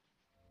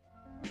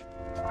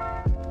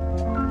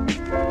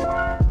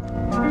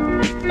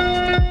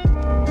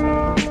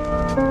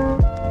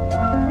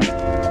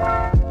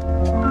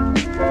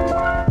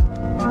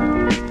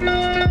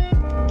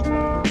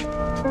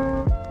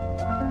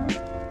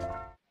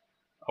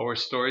Our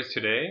stories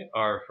today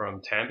are from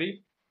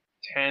Tamby.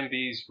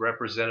 Tamby's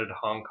represented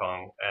Hong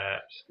Kong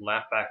at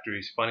Laugh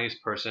Factory's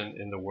Funniest Person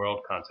in the World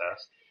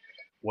contest,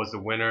 was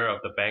the winner of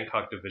the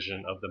Bangkok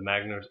division of the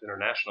Magnus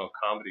International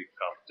Comedy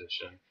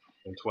Competition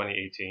in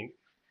 2018,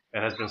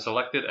 and has been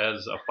selected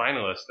as a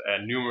finalist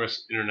at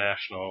numerous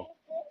international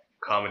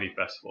comedy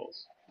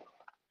festivals.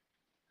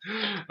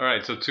 All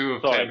right, so two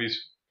of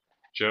Tamby's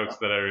jokes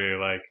that I really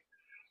like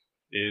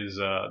is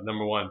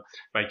number one.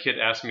 My kid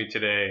asked me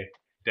today,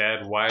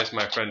 Dad, why is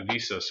my friend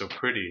Lisa so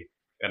pretty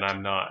and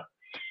I'm not?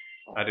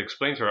 I'd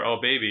explain to her, oh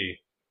baby,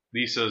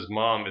 Lisa's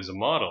mom is a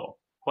model,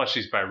 plus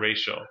she's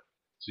biracial,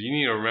 so you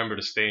need to remember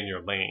to stay in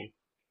your lane.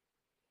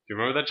 Do you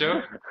remember that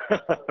joke?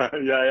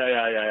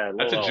 Yeah.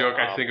 That's a joke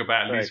I think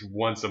about at least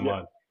once a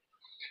month.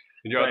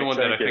 And your other one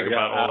that I think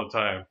about all the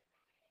time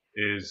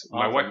is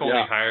my wife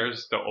only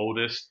hires the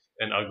oldest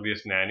and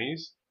ugliest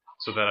nannies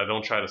so that I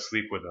don't try to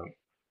sleep with them.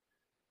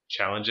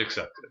 Challenge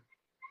accepted.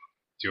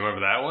 Do you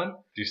remember that one?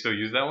 Do you still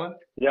use that one?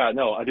 Yeah,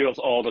 no, I do those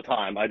all the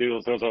time. I do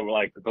those. Those are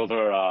like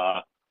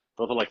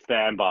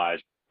standbys.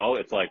 Oh,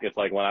 it's like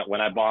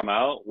when I bomb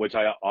out, which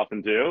I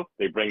often do.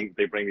 They bring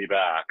me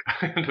back.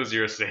 Those are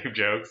your safe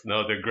jokes?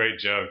 No, they're great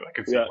jokes. I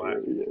can see Yeah,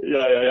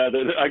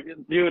 why.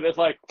 Dude, it's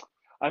like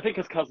I think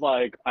it's because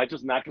like I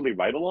just naturally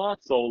write a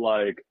lot, so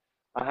like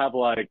I have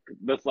like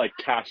this like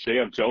cachet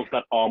of jokes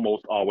that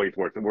almost always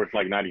works. It works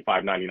like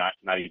 95, 99% of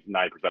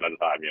the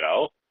time, you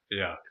know?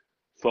 Yeah.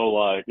 So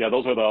like yeah,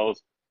 those are those.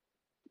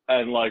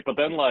 And like but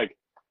then like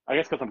I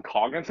guess because I'm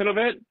cognizant of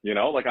it, you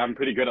know, like I'm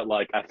pretty good at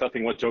like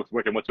assessing what jokes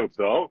work and what jokes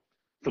don't.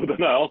 So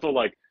then I also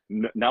like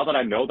now that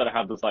I know that I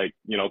have this like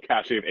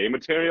cachet of A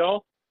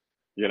material,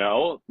 you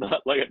know,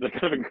 like that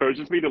kind of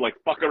encourages me to like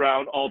fuck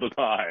around all the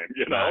time,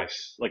 you know,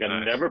 Nice. like I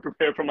Nice. never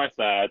prepare for my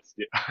sets,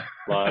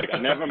 like I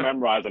never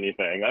memorize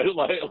anything. I just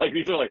like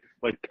these are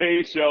like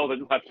pay shows. I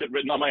just have shit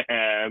written on my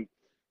hand.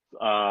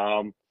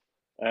 Um,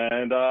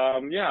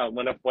 yeah,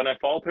 when I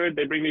faltered,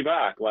 they bring me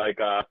back. Like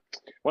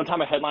one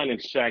time I headlined in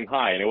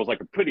Shanghai, and it was like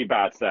a pretty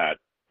bad set,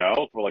 you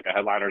know, for like a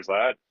headliner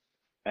set.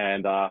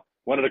 And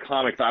one of the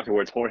comics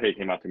afterwards, Jorge,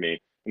 came up to me,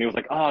 and he was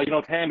like, "Oh,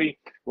 Tammy,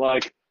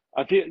 like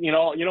I feel,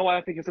 why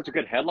I think you're such a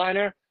good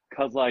headliner?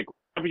 Because like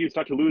whenever you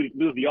start to lose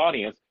the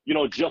audience, you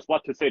know just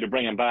what to say to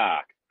bring him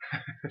back."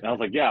 And I was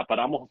like, "Yeah, but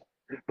I'm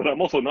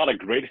also not a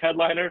great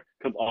headliner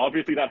because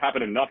obviously that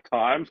happened enough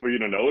times for you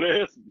to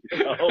notice,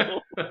 you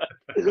know."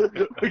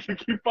 Like you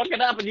keep fucking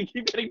up and you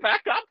keep getting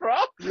back up, bro.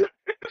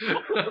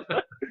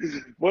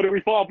 What do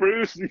we fall,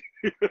 Bruce?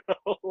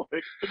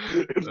 Like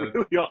it's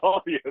really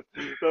obvious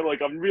that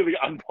like I'm really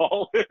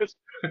unpolished.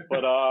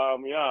 But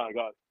yeah, I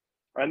got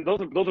and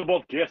those are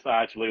both gifts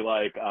actually.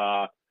 Like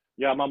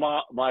yeah, my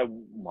mom,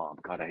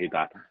 God, I hate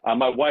that.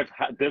 My wife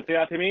did say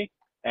that to me,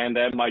 and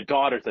then my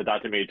daughter said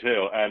that to me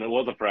too, and it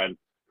was a friend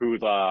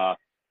whose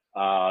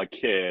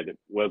kid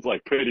was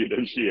like prettier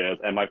than she is,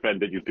 and my friend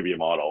did used to be a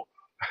model.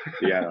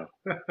 Yeah.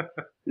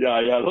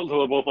 Yeah. Those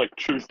are both like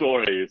true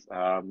stories.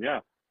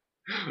 Yeah.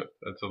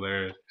 That's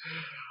hilarious.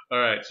 All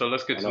right, so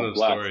let's get I to know, those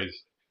blessed.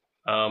 stories.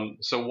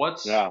 So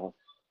what's Yeah.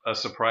 a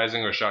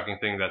surprising or shocking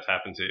thing that's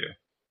happened to you?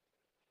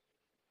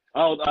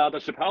 Oh, the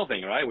Chappelle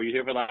thing, right? Were you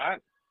here for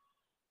that?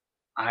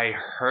 I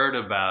heard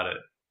about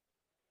it.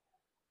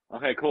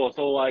 Okay, cool.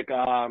 So like,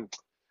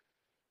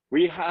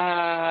 we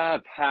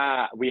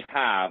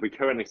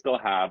currently still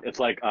have. It's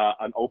like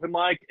an open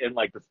mic in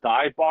like the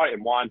dive bar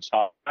in Wan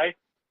Chai,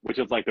 which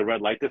is like the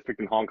red light district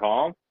in Hong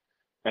Kong.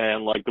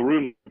 And like the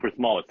room is super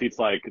small. It seats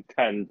like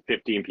 10,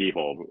 15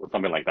 people, or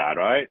something like that,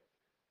 right?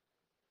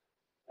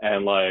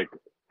 And like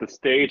the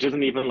stage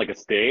isn't even like a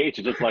stage.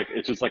 It's just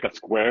like a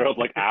square of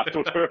like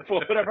astroturf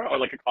or whatever, or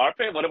like a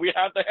carpet. What do we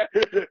have there?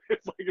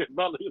 It's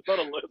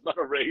not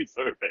a raised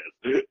surface.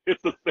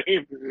 It's the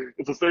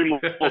same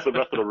level as the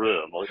rest of the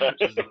room. Okay?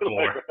 Just the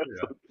floor.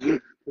 Yeah.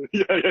 Like,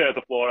 yeah,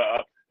 the floor.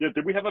 Yeah,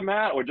 did we have a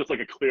mat or just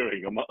like a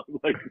clearing?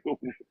 Like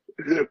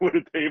with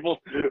a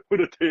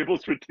table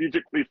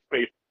strategically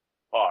spaced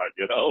apart,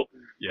 you know?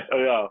 Yeah.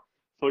 Yeah.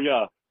 So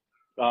yeah,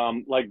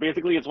 like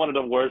basically, it's one of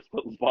the worst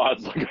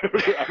spots like I've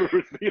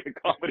ever seen a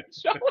comedy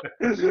show.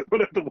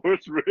 One of the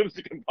worst rooms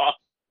we can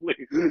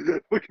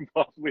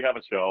possibly have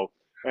a show,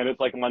 and it's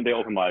like Monday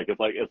open mic. It's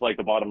like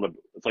the bottom of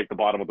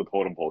the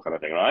totem pole kind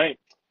of thing, right?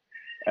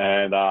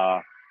 And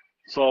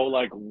so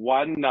like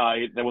one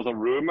night there was a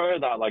rumor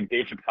that like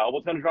Dave Chappelle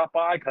was gonna drop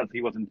by because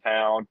he was in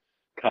town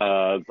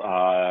because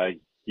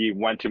he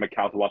went to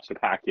Macau to watch the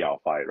Pacquiao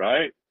fight,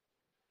 right?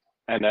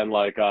 And then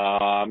like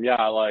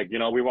yeah, like we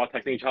were all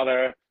texting each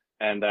other,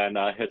 and then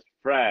his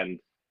friend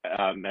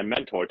and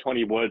mentor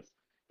Tony Woods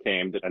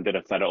came and did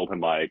a set of open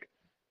mic,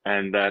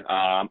 and then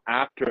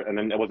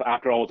it was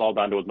after all was all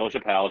done. There was no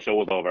Chappelle. Show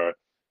was over,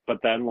 but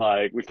then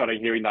like we started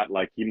hearing that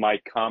like he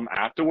might come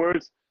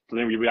afterwards. So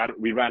then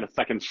we ran a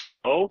second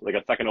show, like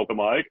a second open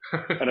mic,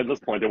 and at this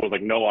point there was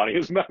like no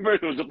audience members.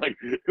 It was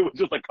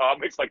just like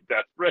comics like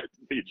desperate to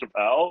see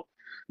Chappelle,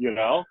 you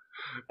know,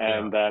 Yeah.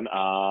 and then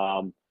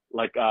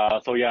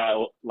so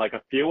yeah, like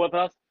a few of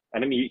us,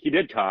 and then he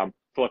did come,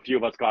 so a few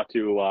of us got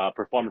to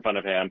perform in front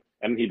of him,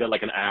 and he did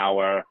like an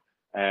hour,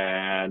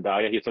 and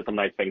yeah, he said some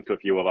nice things to a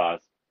few of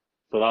us.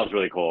 So that was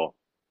really cool,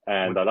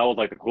 and What, that was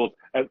like the coolest.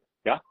 And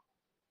yeah,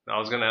 I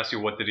was gonna ask you,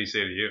 what did he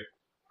say to you?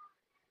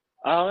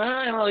 you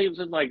know, he was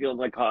just like, it was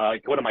like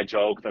one of my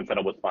jokes and said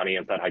it was funny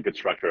and said I had good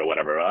structure or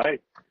whatever, right?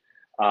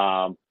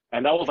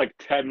 And that was like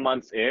 10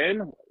 months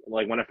in,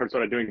 like when I first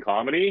started doing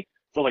comedy.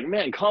 So like,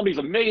 man, comedy's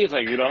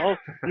amazing, you know.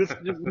 This is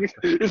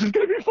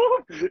gonna be full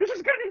of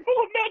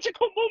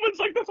magical moments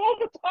like this all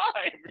the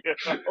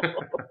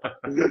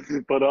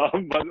time, but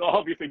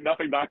obviously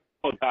nothing magical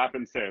has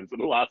happened since in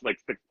the last like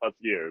 6+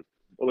 years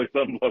or like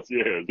 7+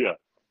 years. Yeah,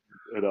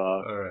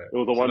 All right. it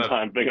was a So that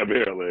one-time thing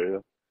apparently.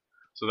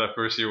 so that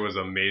first year was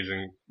an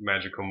amazing,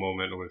 magical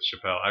moment with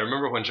Chappelle. I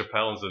remember when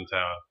Chappelle was in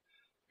town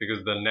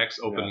because the next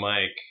open Yeah.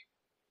 mic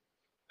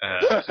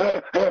at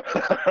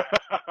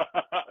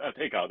A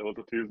takeout. It was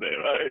a Tuesday,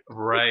 right?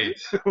 right,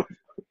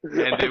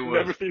 and it I've was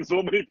never seen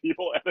so many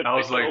people at a I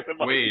was takeout like, open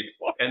mic wait,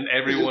 before. and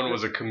everyone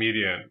was a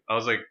comedian. I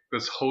was like,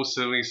 this whole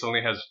city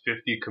suddenly has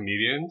 50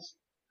 comedians.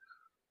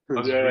 I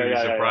was really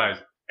Yeah.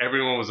 surprised.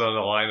 Everyone was on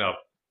the lineup,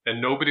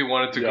 and nobody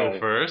wanted to go Yeah,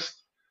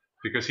 first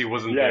because he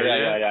wasn't yeah, there yeah,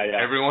 yet. yeah, yeah,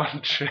 yeah, Everyone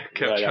kept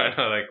yeah, yeah. trying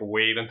to like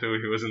wait until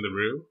he was in the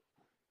room.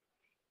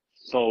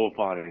 So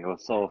funny. It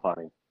was so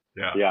funny.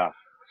 Yeah, Yeah.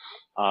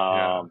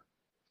 yeah. Um.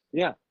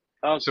 Yeah.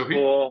 That was So he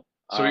cool.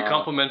 so he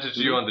complimented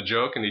you Mhm. on the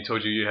joke, and he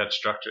told you had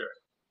structure.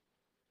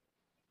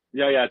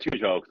 Yeah. Two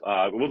jokes.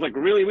 It was like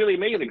really, really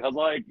amazing because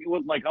like it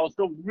was like I was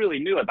still really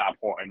new at that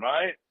point,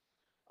 right?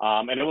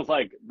 And it was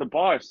like the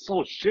bar is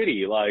so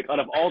shitty. Like out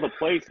of all the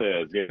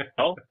places, you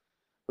know.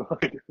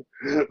 like,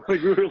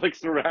 like we were like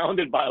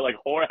surrounded by like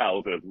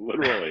whorehouses,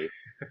 literally.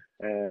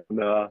 And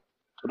but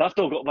that's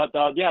still but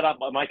yeah, that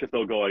mic is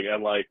still going.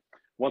 And like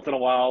once in a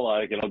while,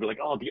 like be like,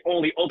 oh, the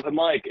only open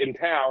mic in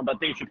town that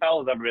Dave Chappelle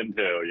has ever been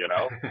to, you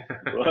know,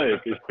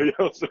 like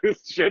so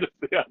his shit is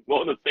yeah,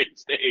 on the same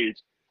stage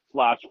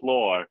slash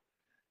floor.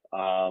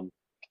 Um,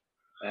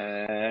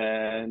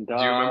 and Do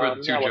you remember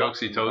the yeah, two what else?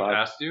 jokes he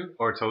asked you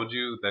or told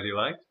you that he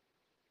liked?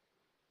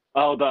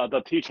 Oh,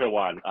 the teacher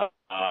one.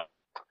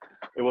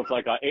 It was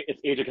like it's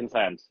age of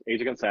consent,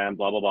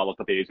 blah blah blah. Looked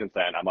up the age of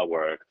consent at my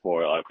work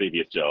for a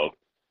previous joke,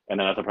 and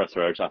then as a press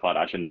search, I thought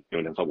I shouldn't do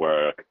it for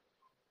work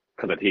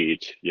because I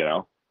teach, you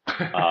know.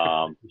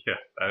 Um, Yeah,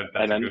 and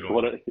that's a then he good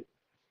one. quoted,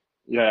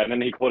 yeah, and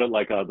then he quoted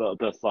like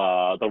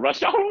the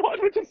rush hour one,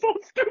 which is so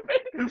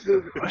stupid. It's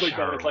Rush like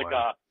hour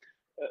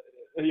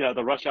one. yeah,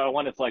 the rush hour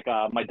one. It's like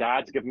my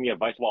dad's giving me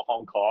advice about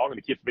Hong Kong, and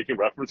he keeps making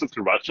references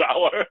to rush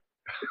hour.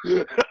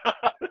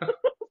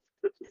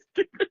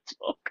 Stupid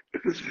joke.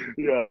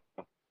 Yeah,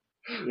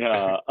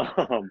 yeah.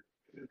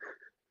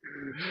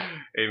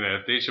 Hey man,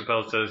 if Dave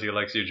Chappelle says he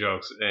likes your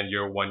jokes and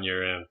you're 1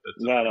 year in,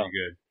 that's a No, pretty no.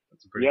 good.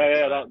 That's a pretty Yeah, good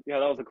yeah, sign.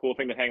 that was a cool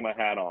thing to hang my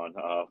hat on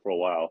for a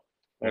while.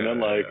 And then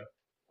Yeah, like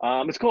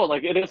yeah, it's cool.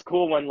 Like it is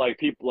cool when like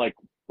people like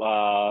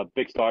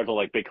big stars or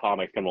like big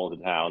comics come into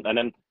town. And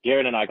then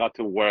Garen and I got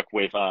to work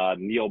with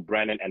Neal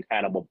Brennan and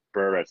Hannibal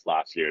Burress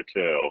last year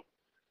too.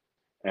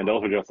 And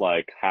those were just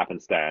like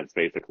happenstance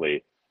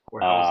basically.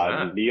 where hell's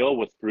that? Neal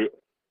was through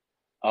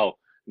oh,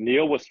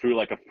 Neal was through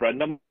like a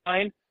friend of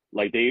mine.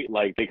 Like they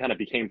kind of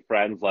became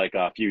friends like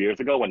a few years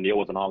ago when Neal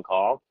was in Hong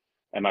Kong.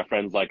 And my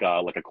friend's like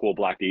a cool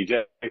black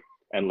DJ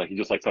and like he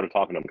just like started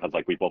talking to him because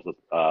like we both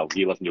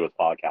he listened to his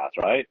podcast,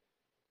 right?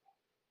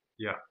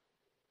 Yeah.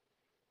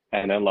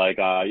 And then like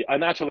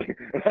and actually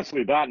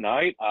actually that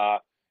night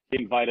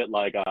he invited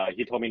like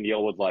he told me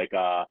Neal was like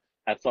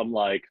at some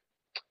like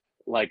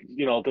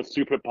the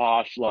super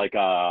posh like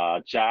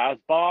jazz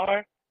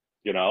bar,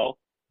 you know.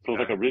 So it was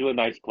like Okay. a really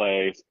nice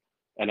place.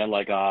 And then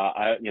like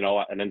and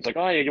then it's like,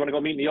 oh yeah, you want to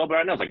go meet Neil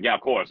Brennan? I was like, yeah,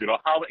 of course.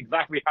 How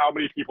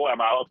many people am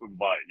I allowed to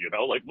invite? You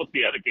know, like what's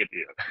the etiquette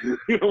here?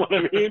 You know what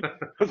I mean?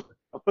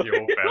 Your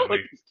whole Like family.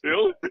 it's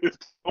still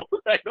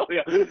I know,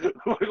 yeah.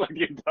 Like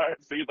the entire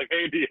scene, like,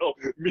 hey Neil,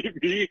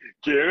 meet me,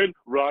 Karen,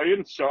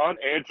 Ryan, Sean,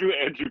 Andrew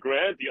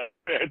Grant,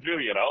 the Andrew,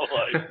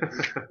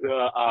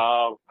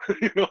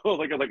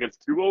 like like it's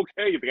two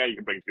okay. You think yeah, you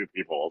can bring two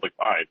people? I was like,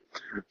 fine.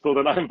 So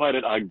then I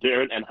invited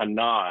Garrett and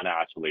Hanan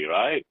actually,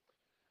 right?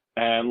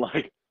 And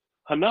like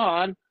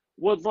Hanan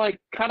was like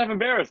kind of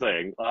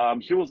embarrassing.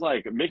 She was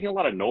like making a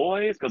lot of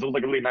noise because it was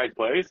like a really nice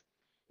place,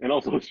 and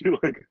also she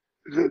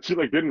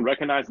like didn't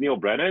recognize Neil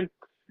Brennan,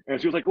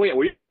 and she was like, "Wait,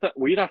 were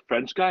you that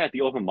French guy at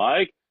the open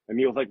mic?" And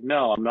Neil was like,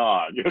 "No, I'm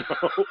not." You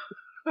know.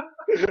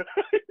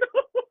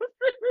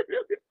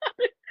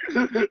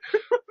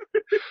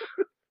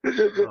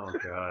 Oh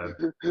god.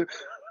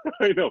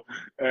 I know.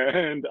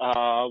 And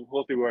who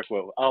else we work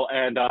with? Oh,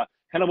 and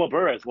Hannibal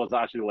Burress was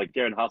actually like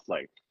Garen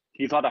Hustling.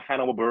 He thought that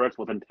Hannibal Burress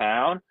was in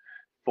town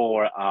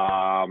for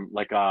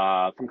like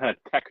some kind of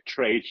tech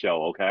trade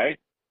show, okay?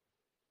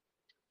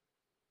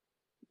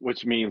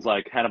 Which means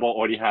like Hannibal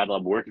already had a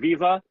work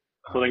visa.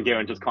 So then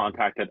Garen just Um,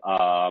 contacted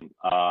a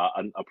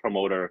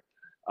promoter.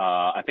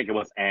 I think it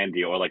was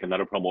Andy or like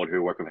another promoter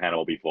who worked with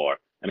Hannibal before,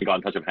 and he got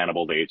in touch with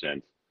Hannibal's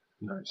agent.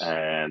 nice.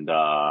 And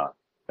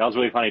that was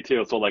really funny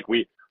too. So like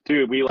we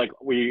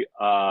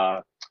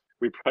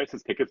priced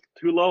his tickets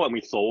too low and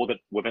we sold it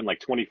within like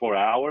 24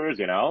 hours,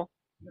 you know?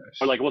 or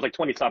Nice. like it was like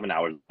 27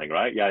 hours thing,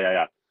 right? Yeah, yeah,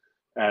 yeah.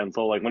 And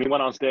so like when he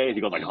went on stage,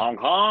 he goes like Hong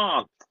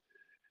Kong,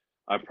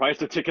 I priced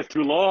the tickets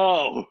too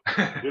low.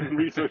 Didn't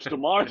research the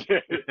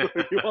market.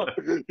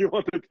 You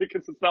want the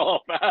tickets to sell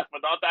off fast,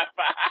 but not that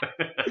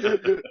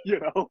fast. You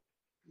know.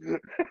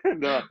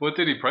 And What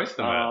did he price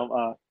them at? um,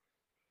 uh,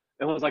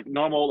 it was like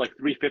normal like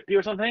 350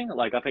 or something.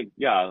 Like I think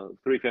yeah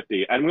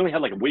 350, and we only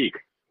had like a week.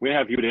 We didn't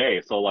have a few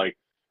days, so like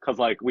because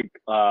like we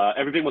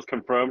everything was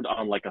confirmed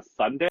on like a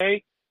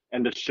Sunday,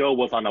 and the show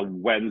was on a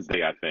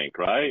Wednesday, I think,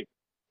 right?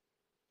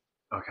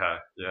 Okay,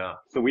 yeah,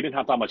 So we didn't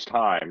have that much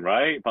time,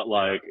 right? But yeah.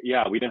 like,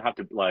 yeah, we didn't have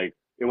to like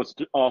it was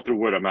all through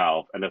word of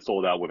mouth, and it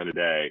sold out within a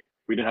day.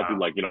 We didn't have to Wow.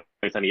 like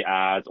place any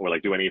ads or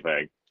like do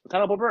anything. It's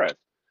Hannibal Burress,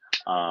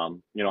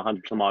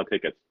 100 some odd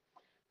tickets,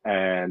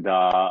 and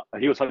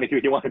he was telling me too.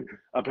 He wanted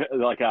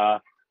like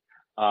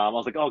I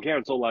was like, oh,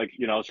 Garen, so like,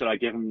 should I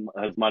give him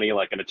his money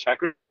like in a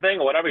check or thing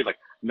or whatever? He's like,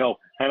 no.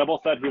 Hannibal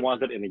said he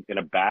wants it in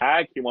a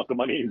bag. He wants the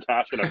money in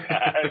cash in a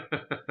bag.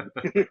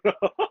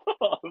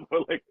 for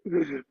like,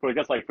 for I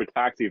guess like for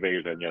tax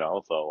evasion.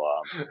 So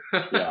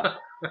yeah.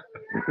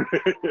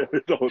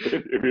 So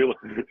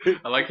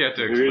I like you have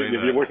to explain if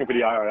you're that. working for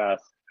the IRS,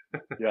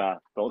 yeah,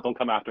 don't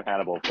come after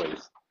Hannibal,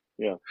 please.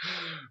 Yeah.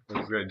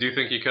 That's good. Do you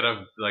think you could have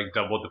like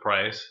doubled the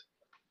price?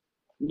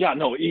 Yeah,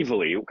 no,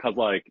 easily because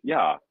like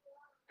yeah,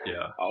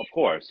 Yeah, of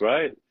course,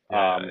 right?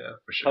 yeah, yeah, yeah,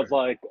 for Because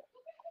sure. like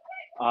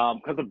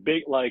because the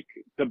big like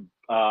the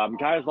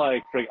guys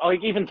like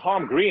even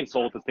Tom Green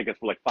sold his tickets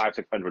for like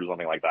 500-600 or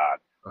something like that,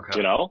 Okay,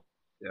 you know.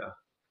 yeah,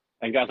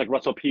 And guys like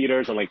Russell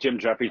Peters and like Jim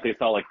Jeffries, they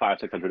sell like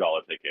 $500-600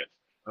 tickets.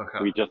 okay.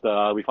 We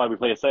thought we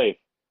play it safe,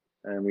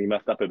 and we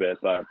messed up a bit,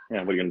 but yeah,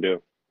 what are you gonna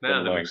do? Live Nah,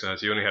 and that learn. makes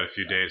sense. You only had a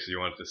few days, so you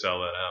wanted to sell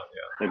that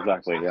out.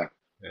 Exactly. Yeah.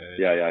 Yeah,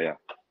 yeah, yeah. Yeah. Yeah.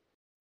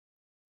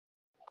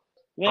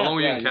 Yeah. How Yeah. long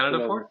were you Yeah. in Just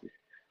Canada for?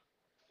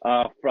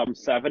 from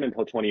 7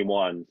 until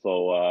 21,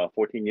 so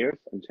 14 years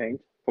and change.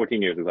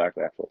 14 years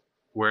exactly, actually.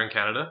 Where in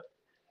Canada?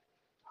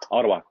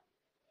 Ottawa.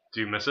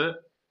 Do you miss it?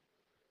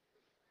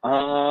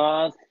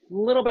 A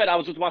little bit. I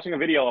was just watching a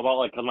video about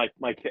like 'cause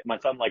my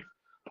son likes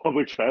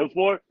public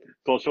transport,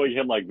 so I'll show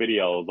him like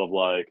videos of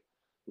like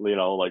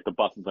like the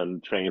buses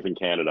and trains in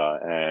Canada,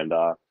 and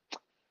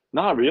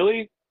not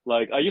really.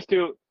 Like I used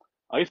to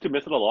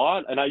miss it a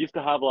lot, and I used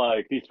to have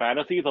like these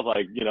fantasies of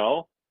like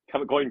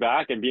going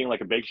back and being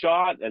like a big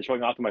shot and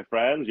showing off to my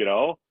friends,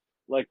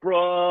 like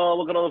bro,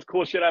 look at all this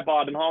cool shit I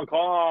bought in Hong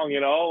Kong,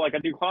 like I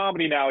do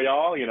comedy now,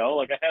 y'all,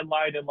 like I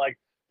headlined in like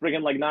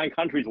friggin' like 9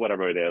 countries,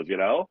 whatever it is.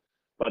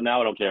 But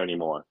now I don't care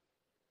anymore.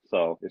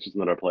 So it's just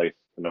another place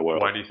in the Why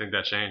world. do you think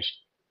that changed?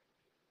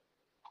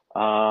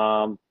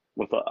 I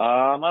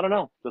don't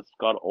know, just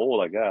got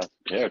old, I guess.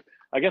 Yeah,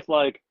 I guess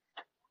like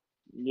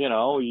you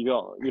don't.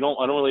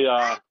 I don't really.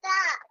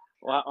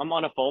 Well, I'm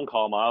on a phone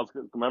call, Miles.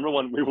 Remember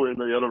when we were in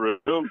the other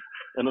room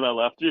and then I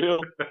left you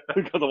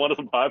because I wanted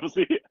some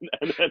privacy,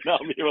 and now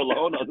I'm here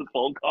alone on this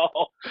phone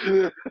call.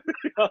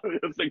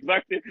 It's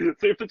exactly the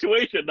same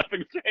situation.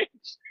 Nothing's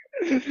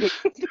changed.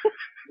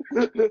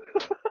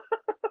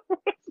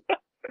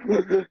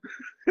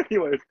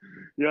 Anyways,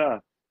 yeah,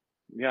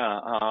 yeah.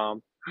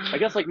 I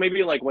guess like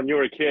maybe like when you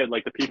were a kid,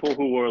 like the people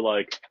who were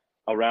like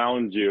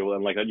around you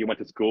and like that you went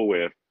to school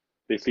with,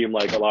 they seem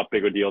like a lot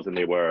bigger deals than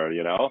they were.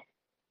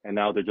 And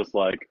now they're just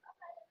like,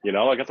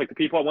 I guess like the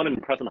people I wanted to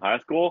impress in high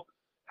school,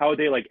 how are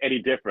they like any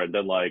different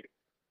than like,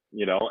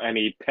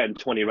 any 10,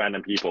 20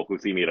 random people who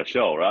see me at a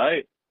show,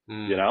 right? You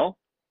Hmm. know?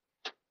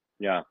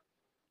 Yeah,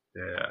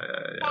 Yeah, yeah,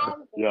 yeah,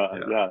 yeah, yeah.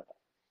 yeah.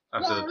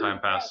 After the time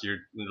passed, you're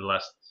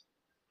less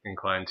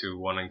inclined to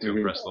wanting to Hmm.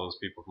 impress those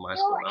people from high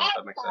school now.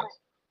 That makes sense.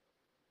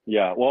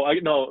 Yeah, well, I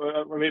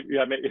no, maybe,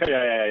 yeah, yeah,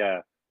 yeah,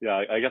 yeah.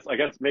 Yeah, I guess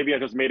maybe I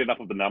just made enough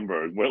of the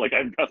numbers where like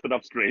I impressed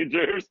enough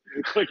strangers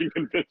so I can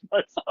convince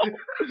myself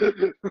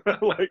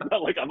like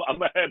not like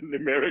I'm ahead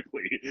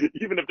numerically,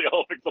 even if they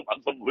all think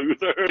I'm some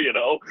loser.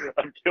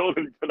 I've killed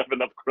in front of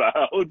enough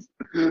crowds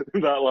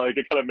that like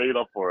it kind of made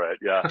up for it.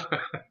 Yeah,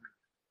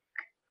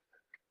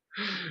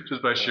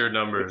 Just by sheer yeah.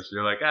 numbers,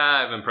 you're like,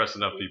 ah, I've impressed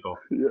enough people.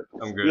 Yeah,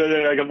 I'm good. yeah,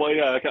 yeah. I can, well,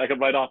 yeah, I can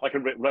write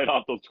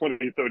off those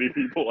 20, 30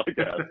 people, I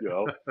guess.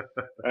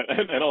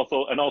 And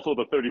also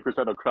the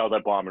 30% of crowd I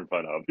bomb in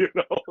front of.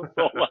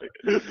 So like,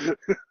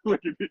 like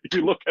if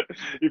you look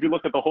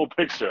at the whole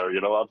picture,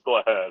 I'm still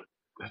ahead.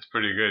 That's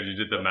pretty good. You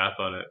did the math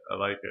on it. I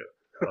like it.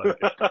 I like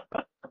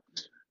it.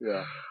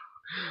 Yeah.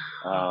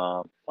 Yeah.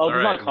 All This is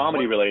right. not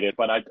comedy What? related,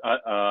 but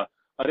I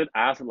did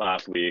acid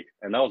last week,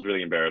 and that was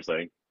really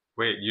embarrassing.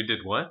 Wait, you did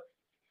what?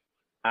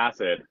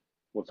 Acid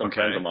with some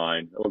friends of Okay.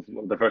 mine. It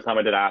was the first time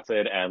I did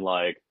acid, and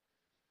like,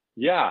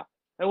 yeah,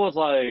 it was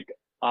like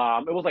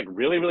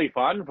really really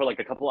fun for like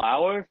a couple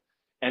hours,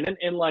 and then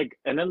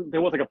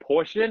there was like a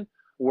portion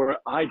where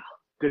I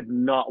did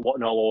not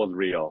know what was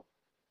real.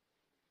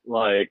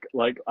 Like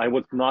I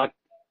was not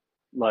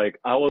like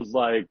I was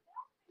like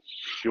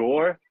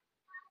sure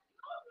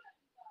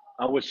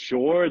I was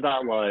sure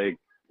that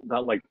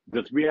like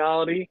this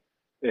reality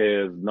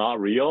is not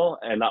real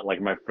and that like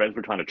my friends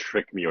were trying to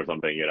trick me or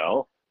something.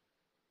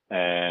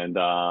 And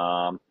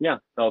yeah,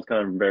 that was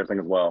kind of embarrassing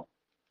as well.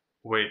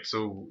 Wait,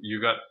 so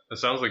it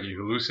sounds like you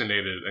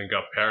hallucinated and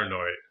got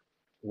paranoid.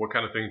 What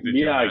kind of things did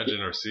you Yeah,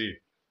 imagine or see?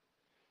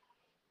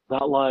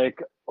 that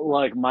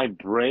like my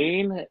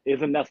brain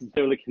isn't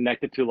necessarily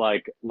connected to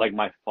like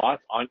my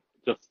thoughts aren't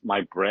just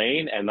my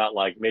brain, and that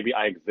like maybe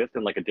I exist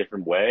in like a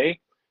different way,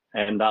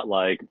 and that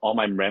like all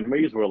my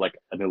memories were like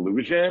an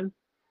illusion,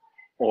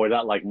 or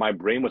that like my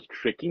brain was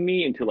tricking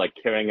me into like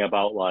caring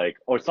about like,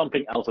 or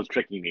something else was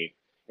tricking me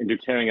into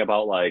caring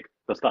about like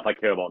the stuff I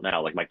care about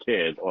now, like my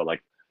kids or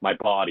like my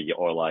body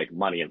or like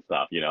money and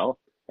stuff, and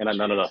that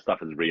none of that Jeez. stuff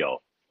is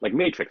real, like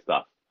Matrix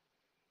stuff.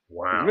 It's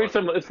very Wow.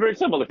 similar. It's very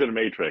similar to the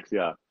Matrix.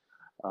 Yeah.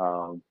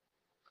 Um,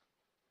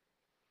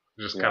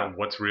 Just kind yeah. of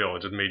what's real.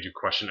 It just made you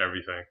question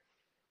everything.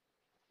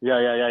 Yeah.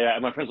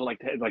 And my friends were like,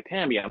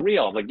 Tammy, I'm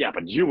real. I'm like, yeah,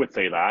 but you would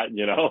say that.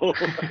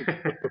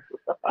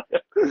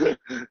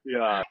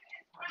 Yeah.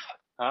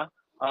 Huh?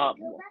 Um,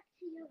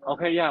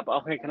 okay, yeah, but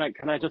okay,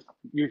 can I just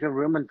use your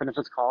room and finish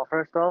this call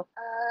first though?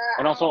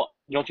 And also,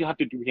 don't you have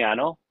to do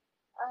piano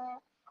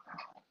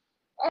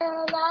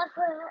not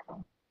for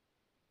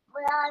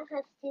when I'm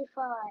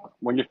 55?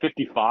 When you're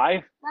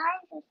 55?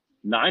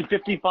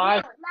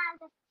 9:55.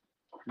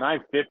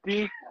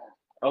 9:50?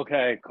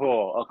 Okay,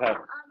 cool. Okay.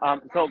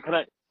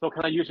 So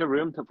can I use your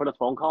room for this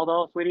phone call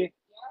though, sweetie?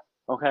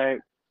 Okay.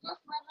 Just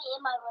let me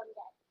in my room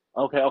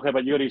then. Okay,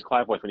 but you gotta use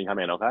quiet voice when you come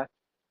in, okay?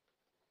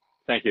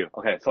 Thank you.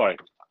 Okay, sorry.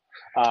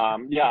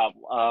 Yeah,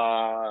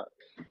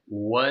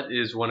 What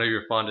is one of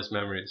your fondest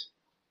memories?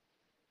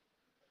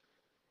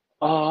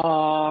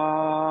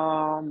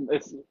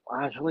 it's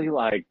actually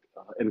like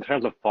in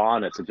terms of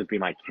fun, it's just be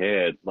my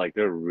kids. Like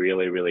they're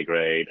really, really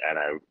great,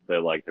 and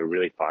they're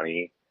really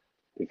funny.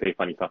 They say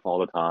funny stuff all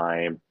the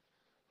time.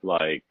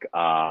 Like,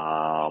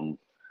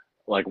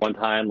 like one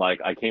time, like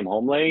I came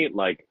home late.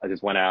 Like I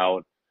just went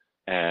out,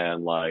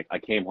 and like I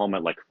came home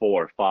at like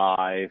 4 or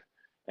 5,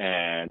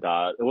 and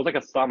it was like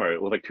a summer.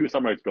 It was like 2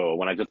 summers ago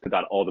when I just did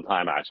that all the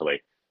time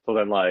actually. So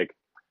then like,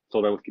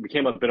 so that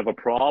became a bit of a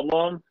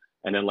problem.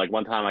 And then like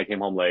one time I came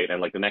home late,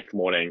 and like the next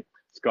morning,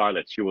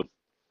 Scarlett, she was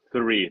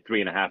 3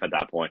 and a half at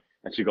that point,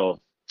 and she goes,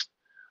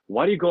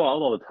 "Why do you go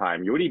out all the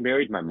time? You already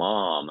married my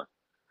mom."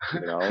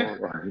 Like,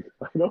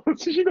 I know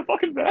she's a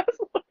fucking mess.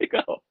 Like,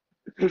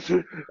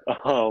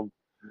 oh. um,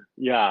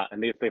 yeah,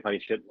 and they say funny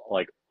shit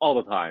like all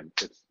the time.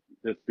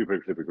 It's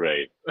super super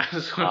great.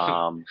 So,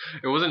 Um,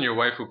 it wasn't your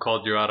wife who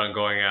called you out on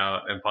going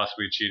out and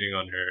possibly cheating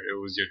on her. It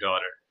was your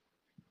daughter.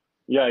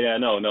 yeah,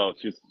 no,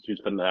 she's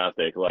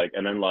fantastic. Like,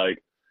 and then like,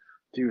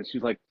 dude,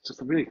 she's like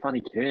just a really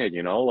funny kid.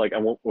 Like,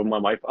 and when my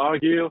wife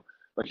argue,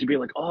 like she'd be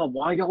like, "Oh,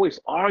 why are you always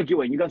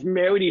arguing? You guys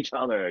married each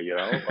other."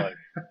 Like,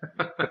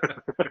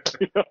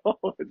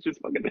 it's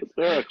just fucking She's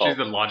hysterical.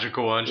 the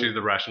logical one. She's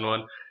the rational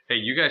one. Hey,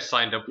 you guys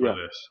signed up for Yeah.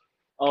 this.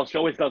 Oh, she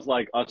always does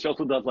like she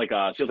also does like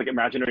she has like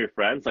imaginary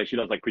friends. Like she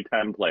does like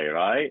pretend play,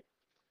 right?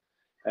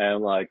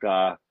 And like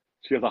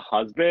she has a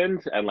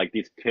husband and like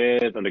these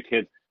kids, and the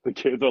kids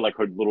are like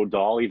her little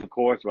dollies, of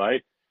course,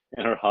 right?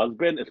 And her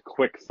husband is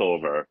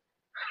Quicksilver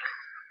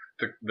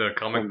The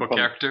comic from book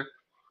character.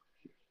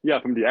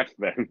 from the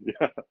X-Men.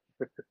 Yeah,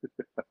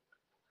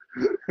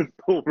 it's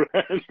so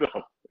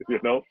random, you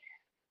know.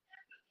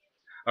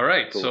 All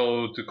right. So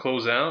So to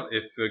close out,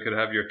 if we could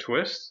have your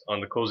twist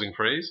on the closing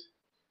phrase,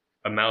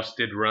 a mouse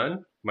did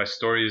run. My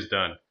story is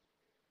done.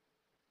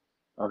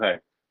 okay,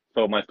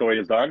 so my story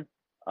is done.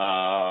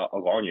 I'll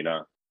go on you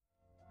now.